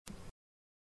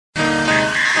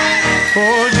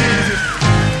Oh, Jesus,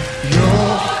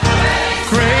 your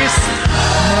grace,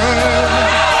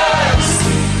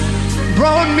 mercy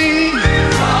brought me.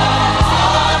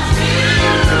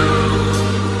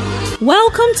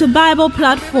 Welcome to Bible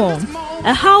Platform,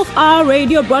 a half-hour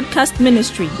radio broadcast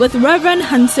ministry with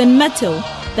Rev.Hansen, Mettle,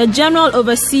 the General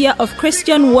Overseer of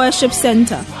Christian Worship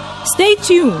Center. Stay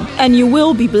tuned and you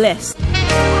will be blessed.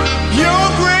 Your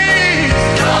grace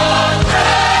and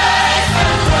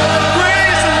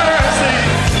mercy,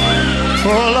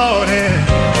 oh Lord,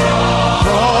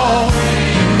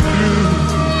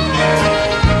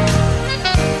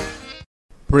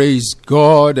 Praise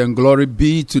God and glory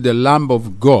be to the Lamb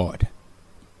of God.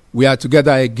 We are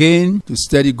together again to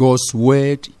study God's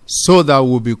word so that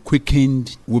we'll be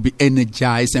quickened, we'll be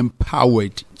energized,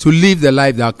 empowered to live the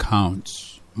life that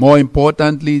counts. More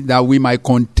importantly, that we might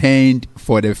contend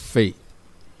for the faith.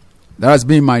 That has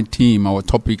been my theme, our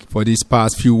topic for these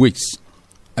past few weeks.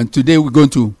 And today we're going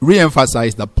to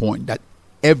re-emphasize the point that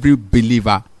every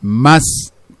believer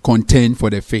must contend for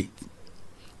the faith.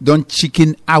 Don't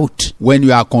chicken out when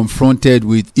you are confronted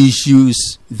with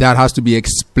issues that has to be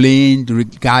explained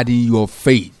regarding your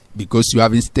faith because you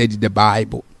haven't studied the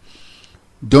Bible.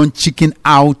 Don't chicken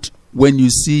out when you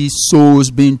see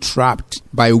souls being trapped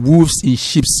by wolves in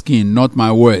sheepskin, not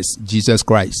my words, Jesus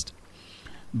Christ.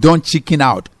 Don't chicken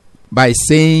out by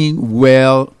saying,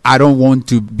 well, I don't want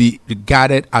to be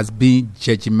regarded as being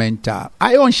judgmental.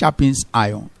 Iron sharpens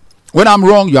iron. When I'm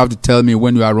wrong, you have to tell me.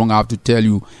 When you are wrong, I have to tell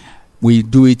you. We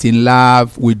do it in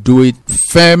love. We do it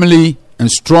firmly and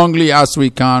strongly as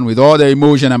we can with all the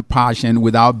emotion and passion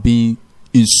without being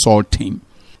insulting.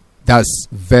 That's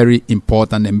very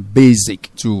important and basic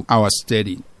to our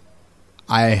study.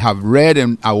 I have read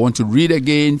and I want to read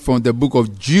again from the book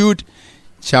of Jude,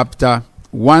 chapter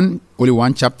 1, only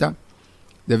one chapter,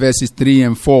 the verses 3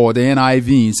 and 4, the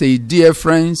NIV. Say, dear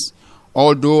friends,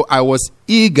 although I was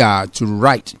eager to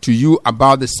write to you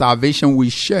about the salvation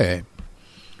we share,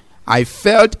 I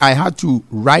felt I had to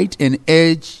write and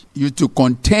urge you to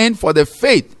contend for the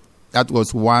faith that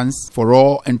was once for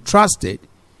all entrusted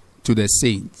to the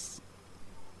saints.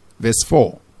 Verse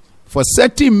 4. For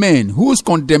certain men whose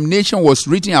condemnation was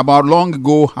written about long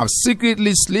ago have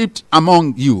secretly slipped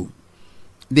among you.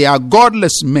 They are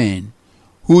godless men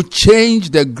who change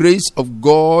the grace of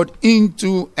God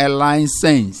into a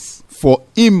license for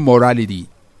immorality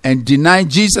and deny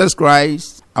Jesus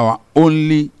Christ, our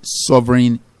only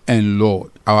sovereign and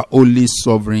Lord, our only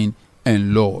sovereign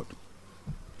and Lord.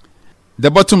 The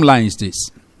bottom line is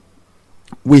this: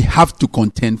 we have to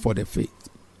contend for the faith.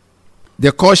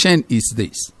 The caution is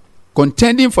this: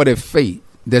 contending for the faith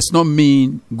does not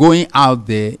mean going out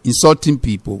there insulting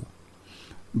people,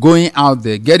 going out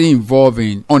there getting involved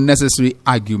in unnecessary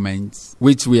arguments,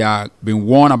 which we are being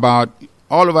warned about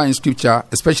all over in Scripture,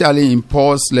 especially in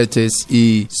Paul's letters.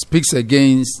 He speaks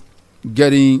against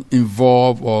getting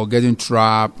involved or getting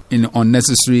trapped in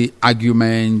unnecessary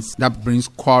arguments that brings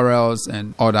quarrels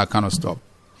and all that kind of stuff.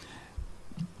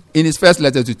 In his first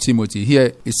letter to Timothy,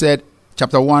 here he said,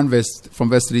 chapter 1,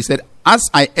 from verse 3, he said, as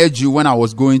I urged you when I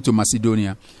was going to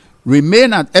Macedonia,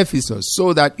 remain at Ephesus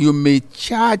so that you may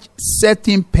charge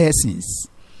certain persons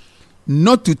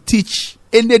not to teach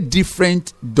any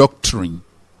different doctrine,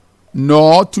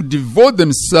 nor to devote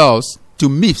themselves to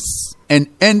myths and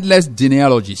endless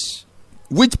genealogies,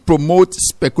 which promote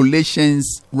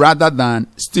speculations rather than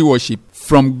stewardship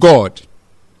from God,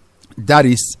 that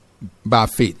is, by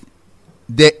faith.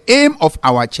 The aim of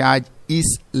our charge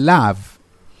is love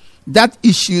that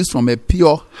issues from a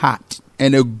pure heart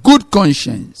and a good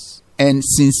conscience and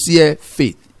sincere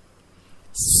faith.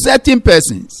 Certain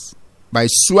persons, by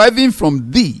swerving from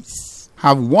these,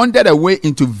 have wandered away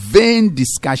into vain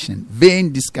discussion,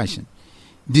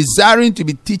 desiring to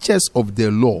be teachers of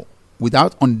the law,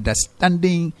 without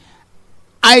understanding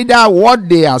either what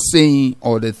they are saying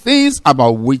or the things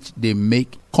about which they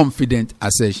make confident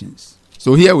assertions.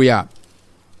 So here we are.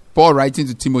 Paul writing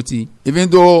to Timothy, even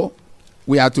though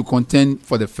we are to contend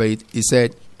for the faith, he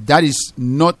said, that is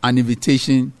not an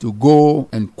invitation to go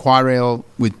and quarrel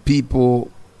with people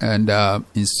and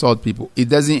insult people. It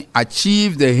doesn't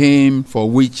achieve the aim for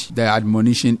which the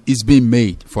admonition is being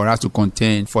made for us to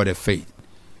contend for the faith.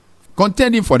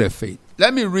 Contending for the faith.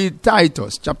 Let me read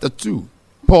Titus chapter 2.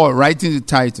 Paul writing to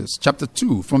Titus chapter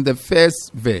 2 from the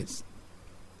first verse.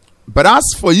 But as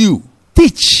for you,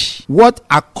 teach what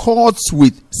accords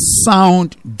with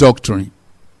sound doctrine.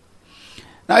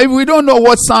 Now, if we don't know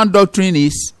what sound doctrine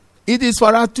is, it is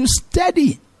for us to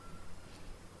study.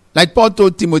 Like Paul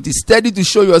told Timothy, study to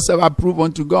show yourself approved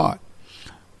unto God.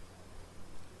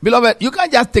 Beloved, you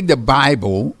can't just take the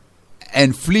Bible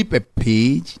and flip a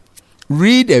page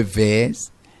read a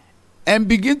verse and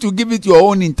begin to give it your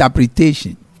own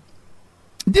interpretation.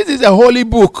 This is a holy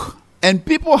book, and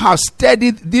people have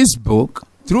studied this book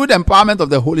through the empowerment of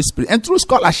the Holy Spirit and through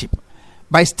scholarship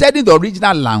by studying the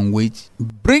original language,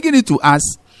 bringing it to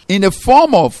us in the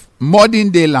form of modern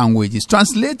day languages,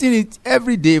 translating it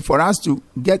every day for us to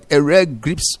get a real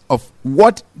grasp of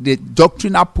what the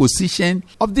doctrinal position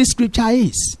of this scripture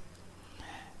is.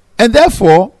 And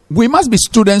therefore, we must be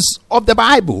students of the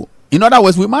Bible. In other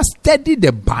words, we must study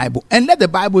the Bible and let the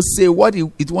Bible say what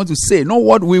it wants to say, not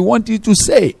what we want it to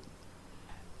say.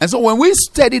 And so when we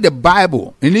study the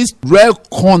Bible in its real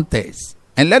context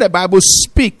and let the Bible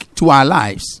speak to our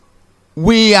lives,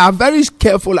 we are very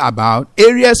careful about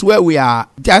areas where we are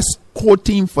just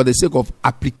quoting for the sake of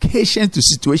application to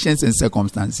situations and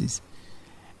circumstances,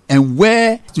 and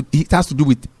where it has to do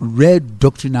with real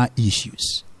doctrinal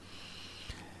issues.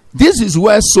 This is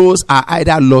where souls are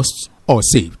either lost or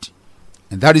saved.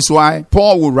 And that is why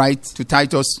Paul will write to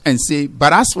Titus and say,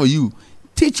 "But as for you,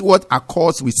 teach what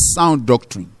accords with sound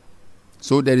doctrine."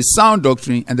 So there is sound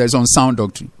doctrine and there is unsound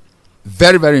doctrine.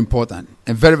 Very, very important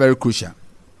and very, very crucial.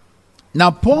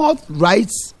 Now, Paul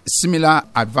writes similar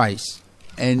advice.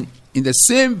 And in the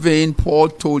same vein, Paul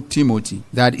told Timothy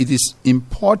that it is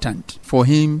important for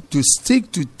him to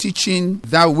stick to teaching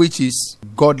that which is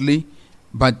godly,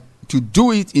 but to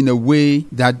do it in a way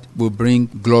that will bring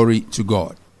glory to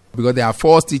God. Because there are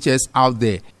false teachers out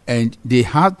there, and they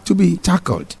have to be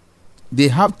tackled. They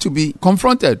have to be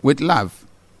confronted with love.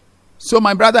 So,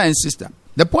 my brother and sister,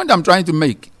 the point I'm trying to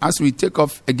make as we take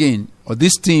off again on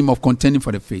this theme of contending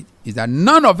for the faith is that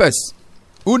none of us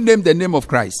who name the name of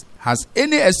Christ has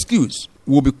any excuse.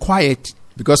 Will be quiet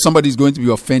because somebody is going to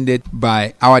be offended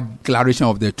by our declaration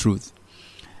of the truth.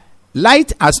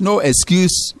 Light has no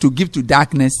excuse to give to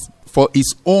darkness for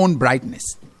its own brightness.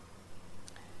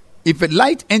 If a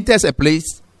light enters a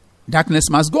place, darkness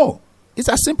must go. It's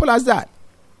as simple as that.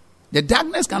 The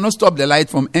darkness cannot stop the light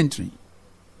from entering.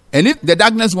 And if the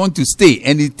darkness wants to stay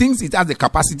and it thinks it has the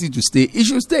capacity to stay, it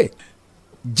should stay.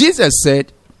 Jesus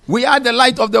said, "We are the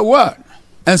light of the world."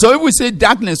 And so if we see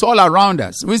darkness all around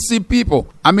us, we see people,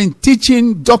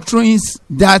 teaching doctrines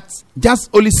that just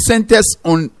only centers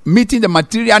on meeting the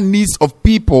material needs of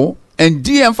people and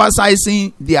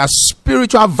de-emphasizing their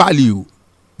spiritual value,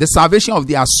 the salvation of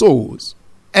their souls,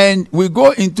 and we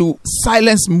go into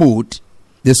silence mode,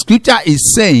 the scripture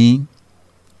is saying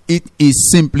it is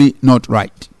simply not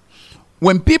right.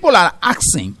 When people are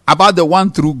asking about the one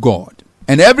true God,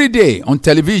 and every day on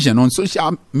television, on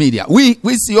social media, we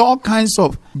see all kinds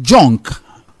of junk,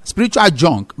 spiritual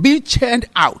junk, being churned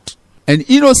out, and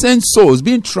innocent souls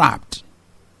being trapped.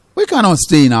 We cannot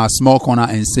stay in our small corner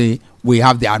and say, we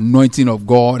have the anointing of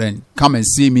God, and come and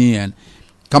see me, and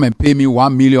come and pay me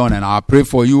 1 million, and I'll pray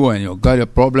for you, and you'll get your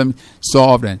problem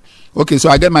solved. And okay, so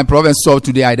I get my problem solved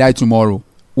today, I die tomorrow.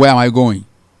 Where am I going?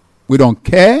 We don't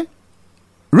care?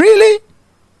 Really?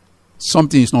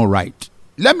 Something is not right.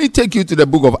 Let me take you to the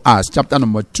book of Acts, chapter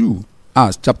number 2.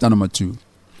 Acts, chapter number 2.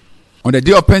 On the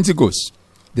day of Pentecost,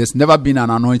 there's never been an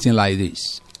anointing like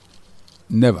this.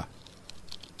 Never.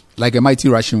 Like a mighty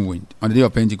rushing wind on the day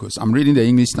of Pentecost. I'm reading the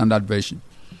English Standard Version.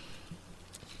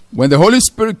 When the Holy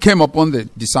Spirit came upon the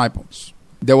disciples,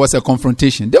 there was a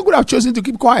confrontation. They could have chosen to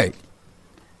keep quiet.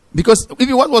 Because if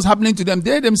what was happening to them,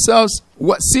 they themselves,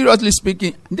 seriously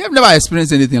speaking, they've never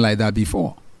experienced anything like that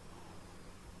before.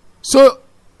 So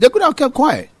they could have kept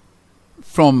quiet.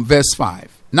 From verse 5.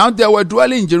 Now there were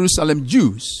dwelling in Jerusalem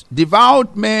Jews,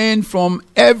 devout men from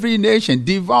every nation.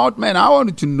 Devout men, I want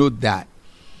you to note that.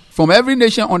 From every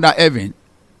nation under heaven.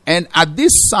 And at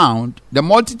this sound, the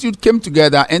multitude came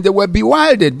together, and they were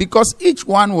bewildered, because each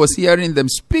one was hearing them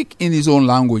speak in his own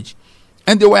language.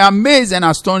 And they were amazed and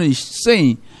astonished,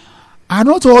 saying, "Are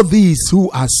not all these who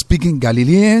are speaking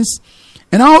Galileans?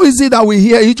 And how is it that we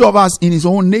hear each of us in his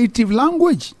own native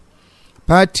language?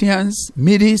 Parthians,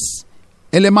 Medes,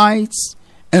 Elamites,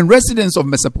 and residents of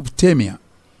Mesopotamia,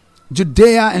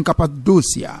 Judea and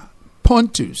Cappadocia,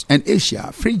 Pontus and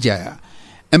Asia, Phrygia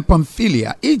and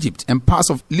Pamphylia, Egypt and parts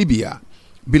of Libya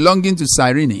belonging to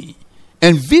Cyrene,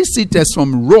 and visitors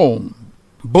from Rome,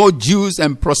 both Jews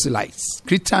and proselytes,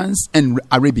 Cretans and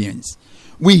Arabians.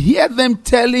 We hear them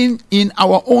telling in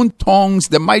our own tongues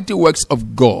the mighty works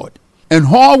of God. And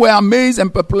all were amazed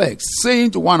and perplexed,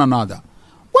 saying to one another,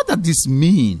 what does this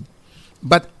mean?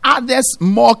 But others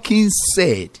mocking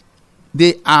said,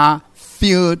 they are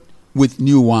filled with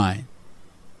new wine.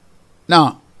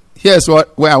 Now, here's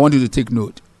where I want you to take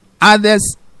note.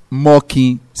 Others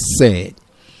mocking said,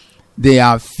 they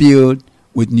are filled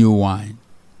with new wine.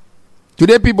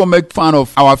 Today people make fun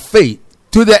of our faith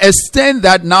To the extent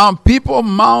that now people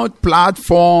mount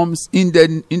platforms in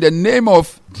the name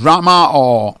of drama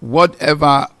or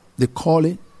whatever they call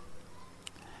it.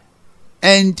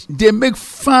 And they make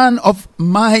fun of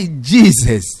my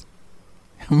Jesus.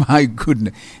 My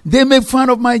goodness. They make fun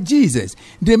of my Jesus.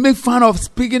 They make fun of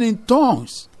speaking in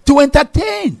tongues to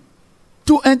entertain.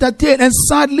 And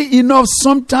sadly enough,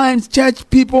 sometimes church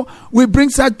people, we bring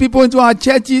such people into our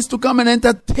churches to come and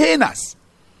entertain us,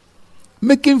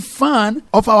 making fun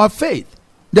of our faith.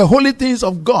 The holy things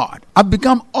of God have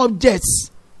become objects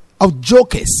of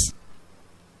jokers.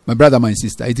 My brother, my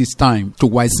sister, it is time to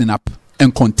wisen up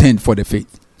and contend for the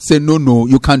faith. Say, no,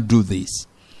 you can't do this.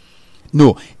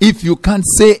 No, if you can't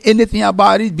say anything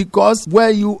about it because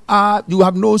where you are, you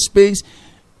have no space,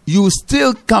 you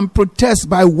still can protest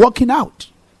by walking out.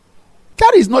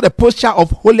 That is not a posture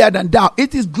of holier than thou.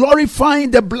 It is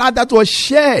glorifying the blood that was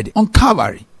shed on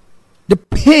Calvary. The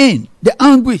pain, the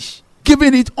anguish,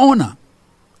 giving it honor.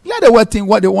 Let the world think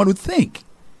what they want to think.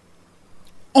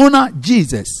 Honor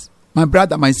Jesus, my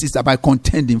brother, my sister, by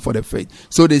contending for the faith.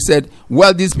 So they said,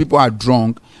 well, these people are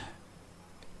drunk.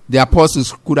 The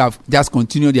apostles could have just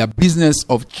continued their business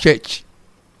of church.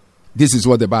 This is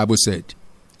what the Bible said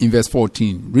in verse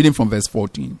 14. Reading from verse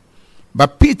 14.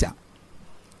 But Peter,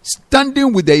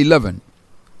 standing with the 11,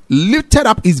 lifted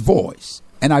up his voice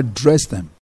and addressed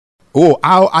them. Oh,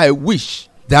 how I wish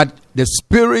that the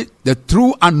Spirit, the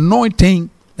true anointing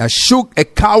that shook a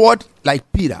coward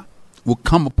like Peter will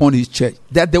come upon his church.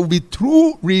 That there will be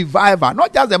true revival.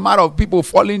 Not just a matter of people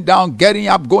falling down, getting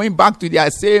up, going back to their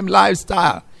same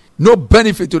lifestyle. No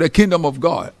benefit to the kingdom of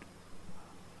God.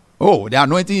 Oh, the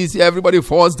anointing is here. Everybody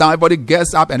falls down. Everybody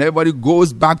gets up and everybody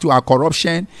goes back to our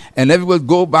corruption. And everybody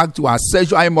go back to our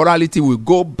sexual immorality. We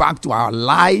go back to our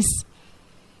lies.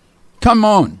 Come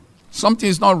on. Something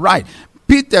is not right.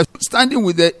 Peter, standing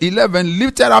with the 11,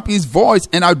 lifted up his voice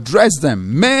and addressed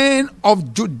them. Men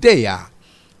of Judea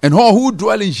and all who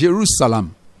dwell in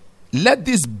Jerusalem, let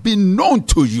this be known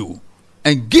to you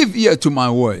and give ear to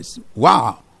my words.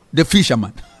 Wow. The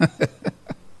fisherman.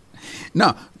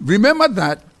 Now, remember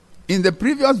that in the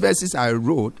previous verses I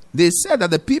wrote, they said that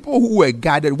the people who were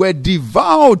gathered were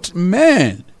devout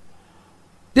men.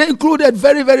 They included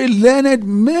very, very learned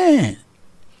men.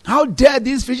 How dare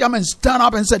these fishermen stand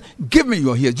up and said, give me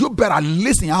your ears. You better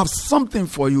listen. I have something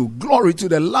for you. Glory to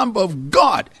the Lamb of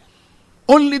God.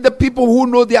 Only the people who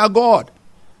know their God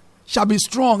shall be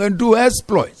strong and do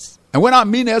exploits. And when I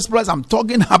mean exploits, I'm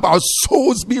talking about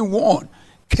souls being won.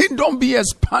 Kingdom be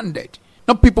expanded.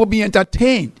 Not people being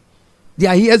entertained.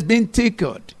 Their ears being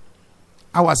tickled.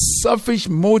 Our selfish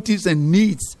motives and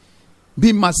needs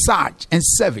being massaged and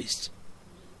serviced.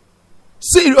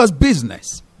 Serious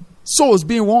business. Souls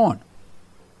being won.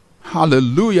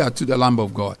 Hallelujah to the Lamb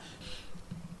of God.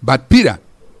 But Peter,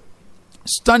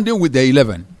 standing with the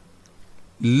 11,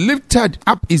 lifted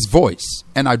up his voice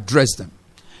and addressed them.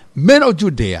 Men of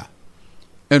Judea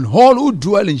and all who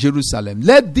dwell in Jerusalem,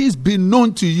 let this be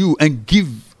known to you and give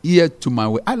ear to my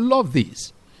way. I love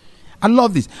this. I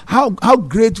love this. How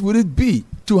great would it be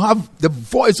to have the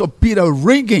voice of Peter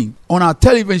ringing on our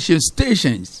television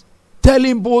stations,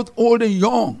 telling both old and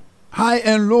young, high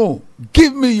and low,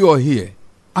 give me your ear.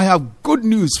 I have good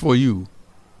news for you.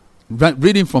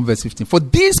 Reading from verse 15. For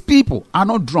these people are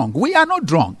not drunk. We are not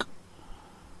drunk.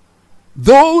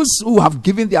 Those who have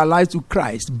given their lives to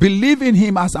Christ, believe in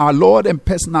him as our Lord and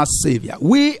personal Savior.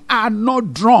 We are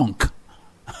not drunk.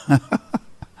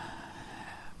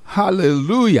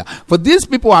 Hallelujah. For these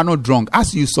people are not drunk,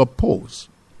 as you suppose.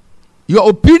 Your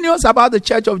opinions about the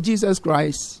Church of Jesus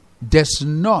Christ does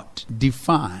not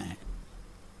define,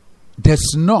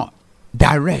 does not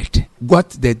direct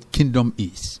what the kingdom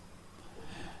is.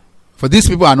 For these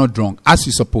people are not drunk, as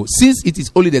you suppose, since it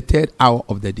is only the third hour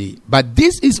of the day. But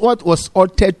this is what was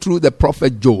uttered through the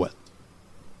prophet Joel.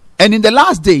 And in the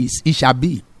last days it shall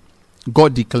be,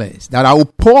 God declares, that I will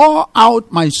pour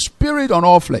out my spirit on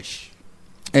all flesh,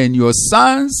 and your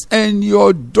sons and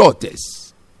your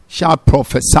daughters shall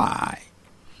prophesy.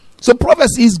 So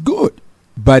prophecy is good,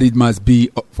 but it must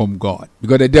be from God.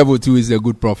 Because the devil too is a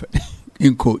good prophet.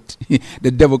 In quote,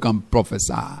 the devil can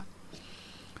prophesy.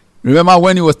 Remember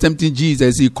when he was tempting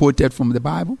Jesus, he quoted from the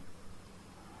Bible?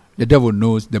 The devil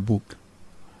knows the book.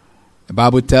 The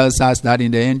Bible tells us that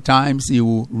in the end times, he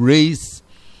will raise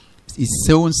his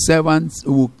own servants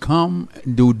who will come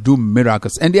and they will do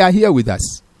miracles. And they are here with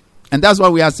us. And that's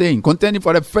what we are saying, contending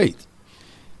for the faith.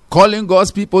 Calling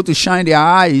God's people to shine their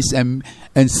eyes and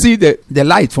see the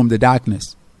light from the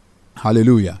darkness.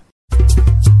 Hallelujah.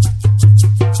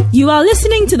 You are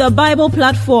listening to the Bible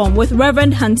Platform with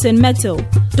Rev.Hansen Mettle.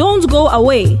 Don't go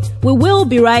away. We will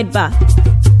be right back.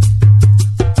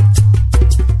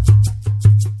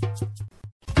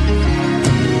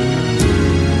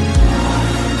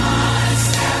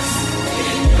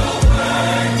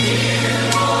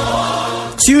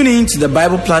 Tune in to the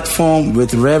Bible platform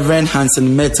with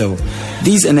Rev.Hansen Mettle.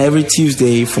 This and every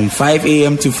Tuesday from 5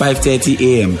 a.m. to 5:30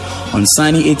 a.m. on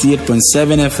Sunny 88.7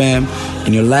 FM,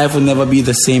 and your life will never be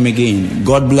the same again.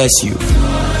 God bless you.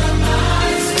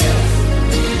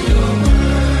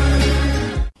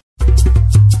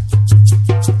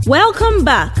 Welcome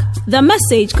back. The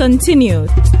message continued.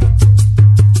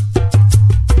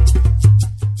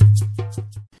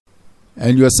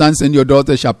 And your sons and your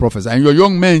daughters shall prophesy, and your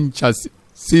young men shall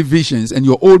see visions, and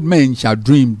your old men shall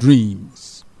dream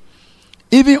dreams.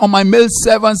 Even on my male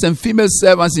servants and female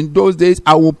servants in those days,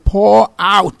 I will pour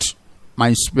out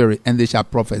my spirit, and they shall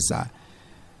prophesy.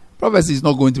 Prophecy is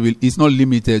not going to be, it's not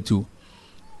limited to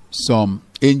some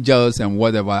angels and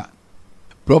whatever.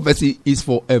 Prophecy is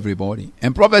for everybody.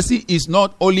 And prophecy is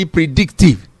not only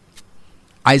predictive.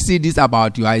 I see this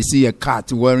about you. I see a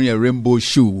cat wearing a rainbow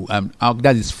shoe.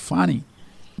 That is funny.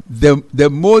 The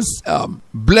most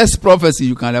blessed prophecy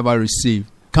you can ever receive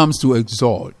comes to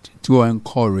exhort, to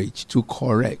encourage, to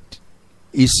correct.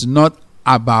 It's not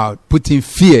about putting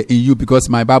fear in you, because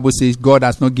my Bible says God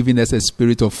has not given us a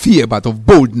spirit of fear, but of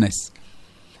boldness.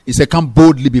 It said, come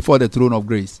boldly before the throne of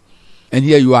grace. And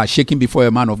here you are shaking before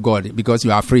a man of God because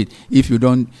you are afraid. If you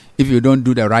don't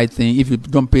do the right thing, if you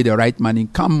don't pay the right money,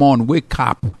 come on, wake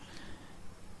up.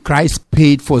 Christ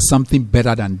paid for something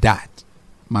better than that.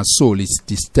 My soul is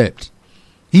disturbed.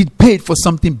 He paid for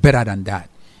something better than that.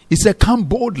 He said, come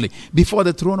boldly before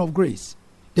the throne of grace.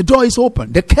 The door is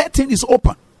open. The curtain is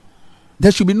open. There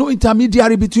should be no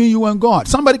intermediary between you and God.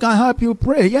 Somebody can help you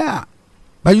pray, yeah.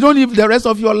 But you don't live the rest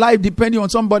of your life depending on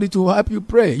somebody to help you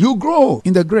pray. You grow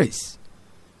in the grace.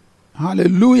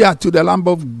 Hallelujah to the Lamb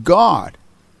of God.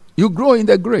 You grow in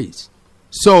the grace.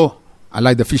 So, I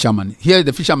like the fisherman. Here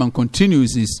the fisherman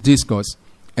continues his discourse,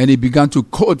 and he began to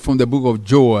quote from the book of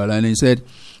Joel, and he said,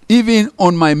 even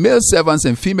on my male servants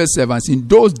and female servants in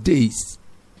those days,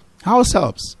 house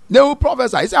helps, they will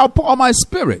prophesy. He said, I'll pour my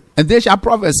spirit, and they shall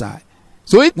prophesy.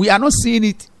 So if we are not seeing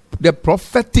it, the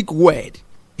prophetic word,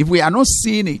 if we are not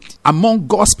seeing it among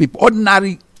God's people,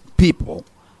 ordinary people,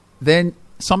 then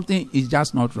something is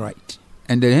just not right.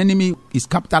 And the enemy is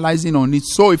capitalizing on it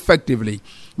so effectively.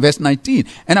 Verse 19,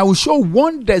 and I will show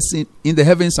wonders in the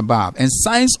heavens above, and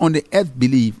signs on the earth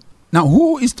beneath. Now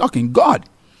who is talking? God.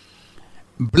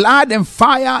 Blood and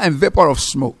fire and vapor of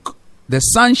smoke. The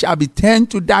sun shall be turned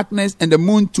to darkness and the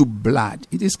moon to blood.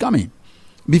 It is coming.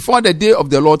 Before the day of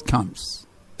the Lord comes,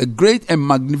 a great and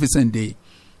magnificent day.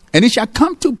 And it shall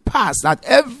come to pass that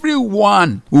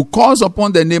everyone who calls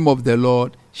upon the name of the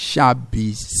Lord shall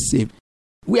be saved.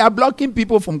 We are blocking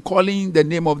people from calling the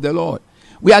name of the Lord.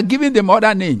 We are giving them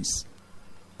other names.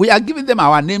 We are giving them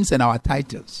our names and our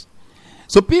titles.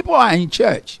 So people are in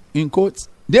church, in quotes,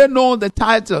 they know the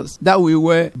titles that we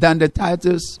wear than the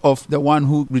titles of the one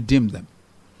who redeemed them.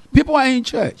 People are in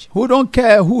church who don't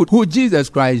care who Jesus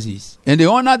Christ is. And they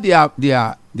honor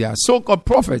their so-called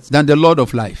prophets than the Lord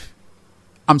of life.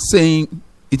 I'm saying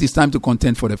it is time to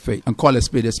contend for the faith and call a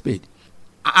spade a spade.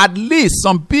 At least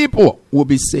some people will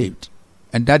be saved.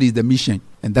 And that is the mission.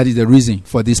 And that is the reason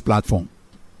for this platform.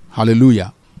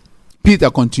 Hallelujah. Peter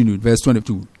continued, verse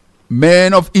 22.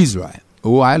 Men of Israel.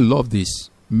 Oh, I love this.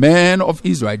 Men of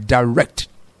Israel, direct.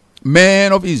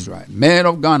 Men of Israel, men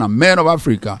of Ghana, men of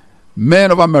Africa,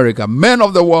 men of America, men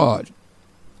of the world.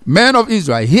 Men of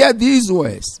Israel, hear these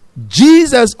words.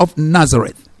 Jesus of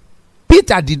Nazareth.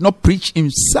 Peter did not preach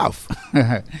himself.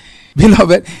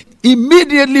 Beloved,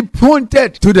 immediately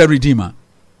pointed to the Redeemer.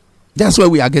 That's why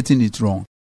we are getting it wrong.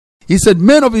 He said,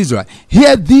 men of Israel,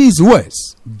 hear these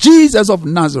words. Jesus of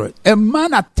Nazareth, a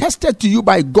man attested to you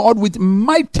by God with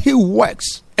mighty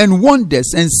works and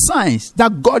wonders and signs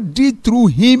that God did through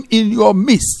him in your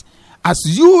midst, as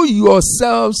you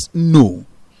yourselves know.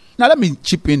 Now let me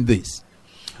chip in this.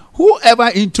 Whoever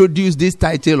introduced this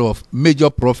title of major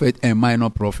prophet and minor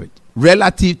prophet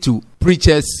relative to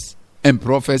preachers and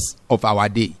prophets of our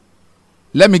day?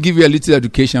 Let me give you a little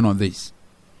education on this.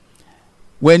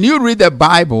 When you read the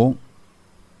Bible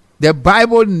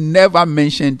never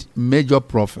mentioned major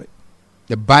prophet.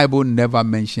 The Bible never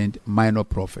mentioned minor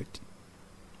prophet.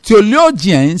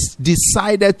 Theologians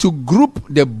decided to group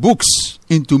the books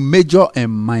into major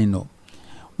and minor,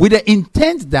 with the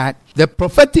intent that the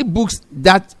prophetic books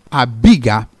that are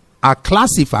bigger are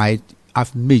classified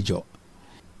as major.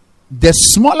 The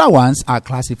smaller ones are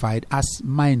classified as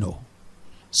minor.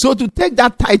 So to take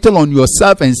that title on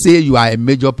yourself and say you are a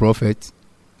major prophet,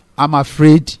 I'm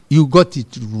afraid you got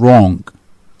it wrong.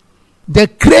 The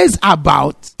craze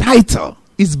about title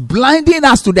is blinding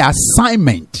us to the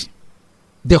assignment,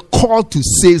 the call to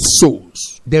save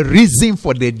souls, the reason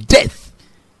for the death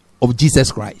of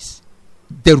Jesus Christ.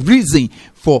 the reason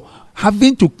for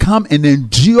having to come and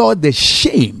endure the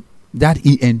shame that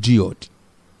he endured.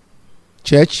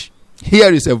 Church,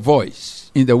 here is a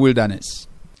voice in the wilderness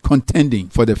contending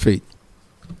for the faith.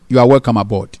 You are welcome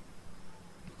aboard.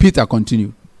 Peter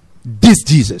continued. This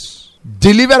Jesus,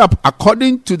 delivered up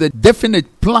according to the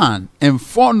definite plan and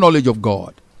foreknowledge of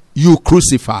God, you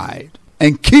crucified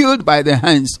and killed by the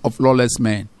hands of lawless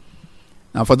men.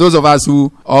 Now, for those of us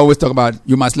who always talk about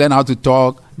you must learn how to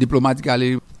talk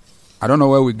diplomatically, I don't know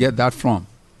where we get that from.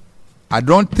 I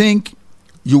don't think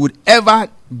you would ever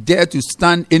dare to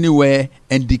stand anywhere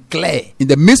and declare in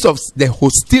the midst of the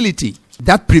hostility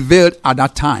that prevailed at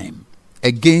that time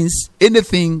against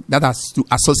anything that has to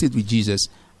associate with Jesus.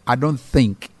 I don't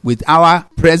think with our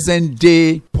present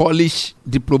day polished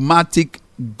diplomatic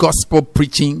gospel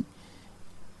preaching,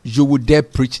 you would dare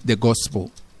preach the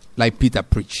gospel like Peter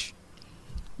preached.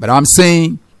 But I'm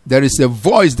saying there is a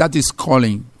voice that is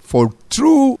calling for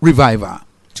true revival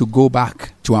to go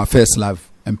back to our first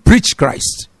love and preach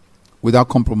Christ without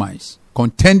compromise,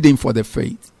 contending for the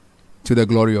faith to the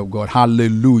glory of God.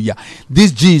 Hallelujah.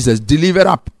 This Jesus delivered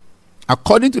up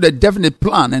according to the definite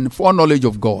plan and foreknowledge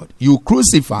of God, you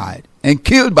crucified and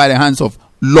killed by the hands of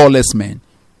lawless men.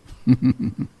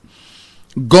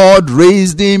 God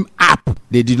raised him up.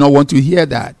 They did not want to hear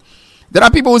that. There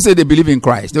are people who say they believe in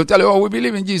Christ. They'll tell you, oh, we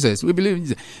believe in Jesus. We believe in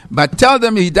Jesus. But tell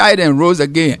them he died and rose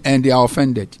again and they are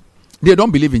offended. They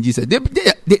don't believe in Jesus.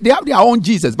 They have their own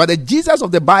Jesus. But the Jesus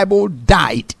of the Bible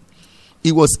died.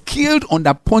 He was killed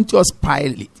under Pontius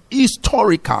Pilate.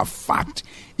 Historical fact.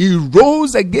 He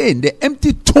rose again. The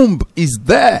empty tomb is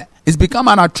there. It's become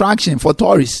an attraction for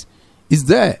tourists. It's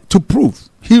there to prove.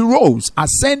 He rose,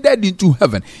 ascended into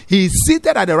heaven. He is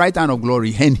seated at the right hand of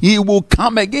glory, and he will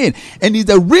come again. And it's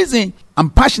the reason I'm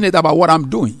passionate about what I'm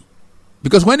doing.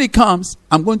 Because when he comes,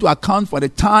 I'm going to account for the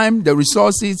time, the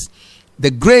resources, the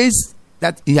grace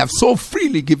that he has so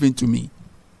freely given to me.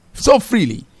 So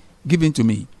freely given to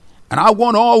me. And I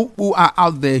want all who are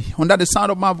out there under the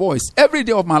sound of my voice, every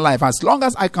day of my life, as long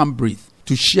as I can breathe,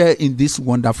 to share in this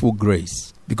wonderful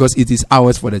grace. Because it is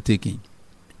ours for the taking.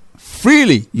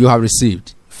 Freely you have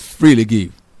received, freely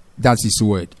give. That's his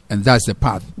word. And that's the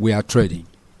path we are treading.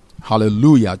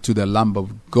 Hallelujah to the Lamb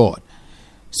of God.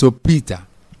 So Peter,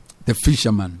 the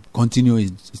fisherman,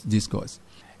 continued his discourse.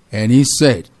 And he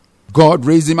said, God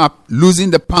raised him up,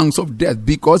 losing the pangs of death,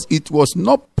 because it was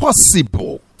not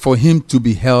possible for him to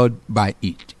be held by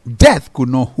it. Death could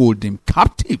not hold him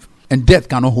captive, and death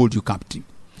cannot hold you captive.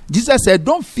 Jesus said,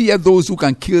 don't fear those who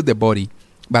can kill the body,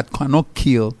 but cannot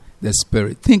kill the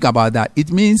spirit. Think about that.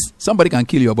 It means somebody can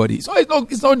kill your body. So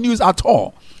it's not news at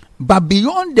all. But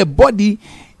beyond the body,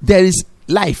 there is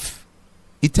life,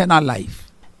 eternal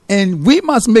life. And we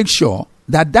must make sure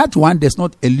that one does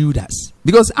not elude us.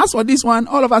 Because as for this one,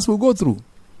 all of us will go through.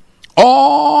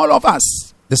 All of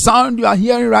us. The sound you are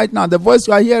hearing right now, the voice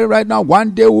you are hearing right now,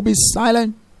 one day will be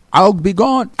silent. I'll be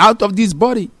gone out of this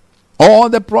body. All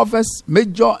the prophets,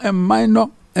 major and minor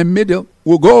and middle,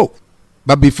 will go.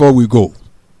 But before we go,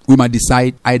 we must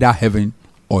decide either heaven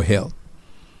or hell.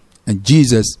 And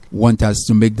Jesus wants us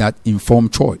to make that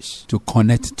informed choice to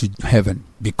connect to heaven,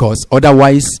 because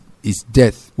otherwise his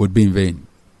death would be in vain.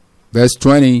 Verse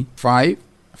 25,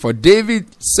 for David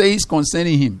says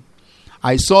concerning him,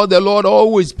 I saw the Lord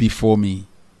always before me,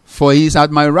 for he is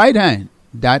at my right hand,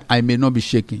 that I may not be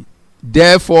shaken.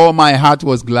 Therefore my heart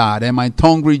was glad, and my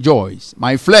tongue rejoiced.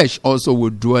 My flesh also will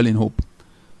dwell in hope.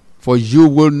 For you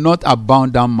will not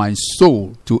abound down my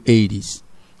soul to Hades,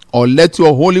 or let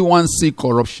your Holy One see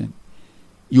corruption.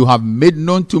 You have made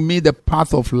known to me the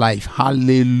path of life.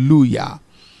 Hallelujah.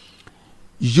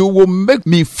 You will make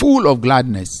me full of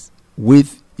gladness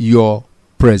with your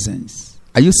presence.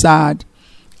 Are you sad?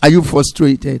 Are you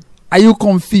frustrated? Are you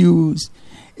confused?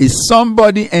 Is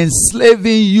somebody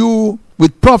enslaving you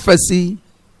with prophecy?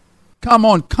 Come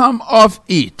on, come off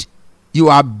it. You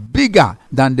are bigger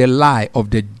than the lie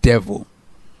of the devil.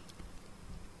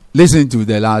 Listen to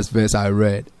the last verse I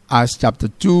read. Acts chapter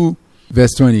 2,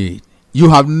 verse 28. You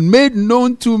have made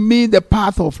known to me the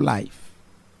path of life.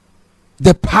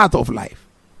 The path of life.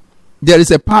 There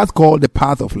is a path called the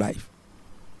path of life.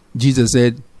 Jesus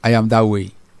said, I am that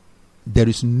way. There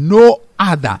is no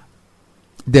other.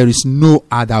 There is no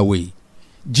other way.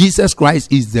 Jesus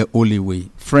Christ is the only way.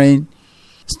 Friend,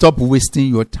 stop wasting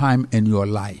your time and your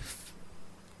life.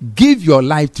 Give your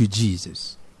life to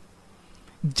Jesus.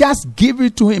 Just give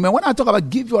it to him. And when I talk about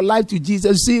give your life to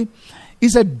Jesus, see,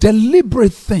 it's a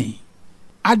deliberate thing.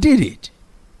 I did it.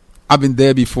 I've been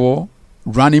there before,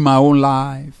 running my own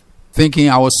life, thinking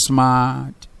I was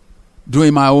smart,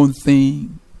 doing my own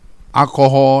thing,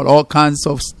 alcohol, all kinds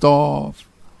of stuff.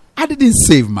 I didn't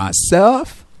save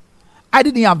myself. I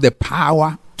didn't have the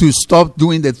power to stop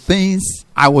doing the things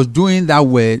I was doing that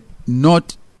were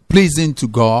not pleasing to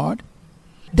God.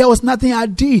 There was nothing I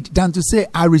did than to say,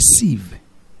 I receive.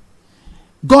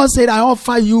 God said, I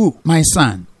offer you my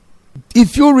son.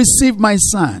 If you receive my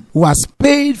son, who has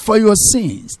paid for your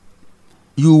sins,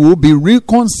 you will be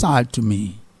reconciled to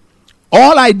me.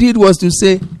 All I did was to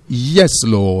say, yes,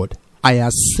 Lord, I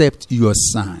accept your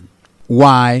son.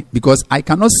 Why? Because I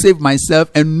cannot save myself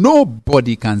and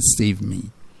nobody can save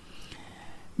me.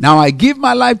 Now I give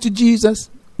my life to Jesus.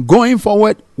 Going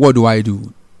forward, what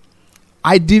do?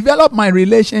 I develop my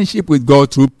relationship with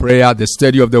God through prayer, the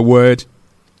study of the word,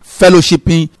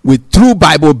 fellowshipping with true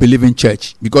Bible-believing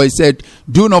church. Because he said,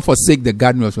 do not forsake the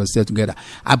gathering of yourselves together.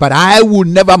 But I will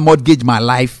never mortgage my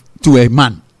life to a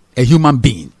man, a human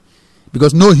being.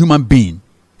 Because no human being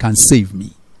can save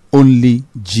me. Only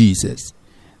Jesus.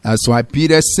 That's why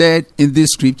Peter said in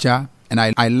this scripture, and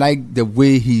I like the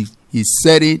way he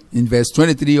said it in verse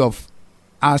 23 of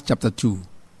Acts chapter 2.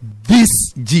 This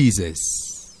Jesus,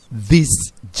 the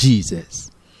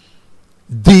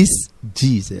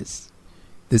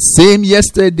same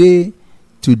yesterday,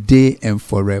 today, and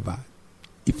forever.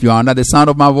 If you are under the sound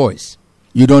of my voice,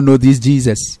 you don't know this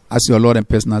Jesus as your Lord and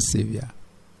personal Savior.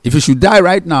 If you should die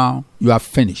right now, you are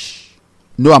finished.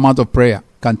 No amount of prayer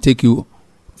can take you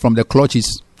from the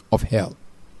clutches of hell.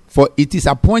 For it is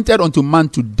appointed unto man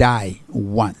to die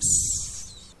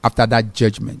once after that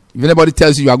judgment. If anybody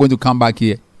tells you are going to come back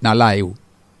here, now lie.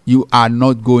 You are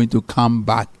not going to come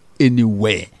back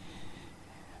anywhere.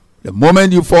 The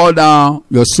moment you fall down,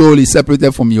 your soul is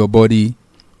separated from your body.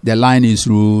 The line is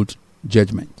ruled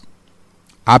judgment.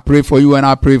 I pray for you and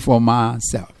I pray for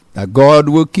myself that God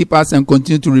will keep us and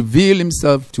continue to reveal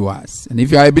himself to us. And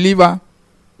if you are a believer,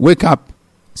 wake up.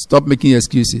 Stop making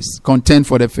excuses. Contend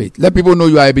for the faith. Let people know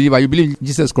you are a believer. You believe in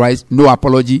Jesus Christ. No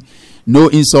apology, no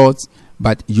insults,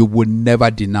 but you will never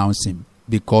denounce him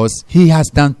because he has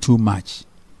done too much.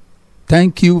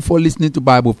 Thank you for listening to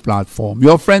Bible Platform.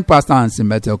 Your friend, Pastor Hansen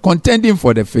Mettle, contending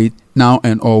for the faith now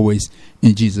and always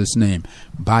in Jesus' name.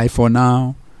 Bye for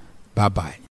now.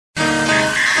 Bye-bye.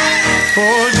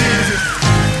 For Jesus,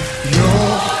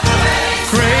 your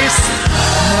grace,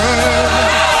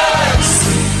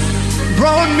 mercy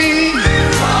brought me.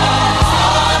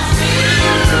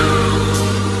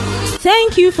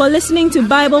 Thank you for listening to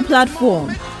Bible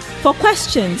Platform. For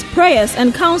questions, prayers,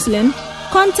 and counseling,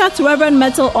 contact Rev.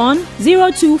 Mettle on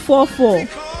 0244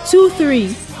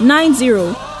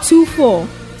 239024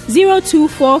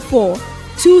 0244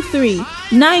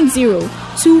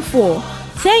 239024.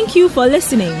 Thank you for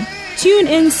listening. Tune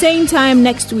in same time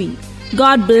next week.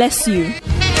 God bless you. Your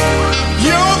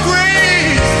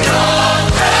grace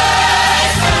and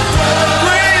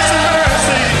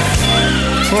mercy,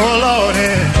 oh Lord.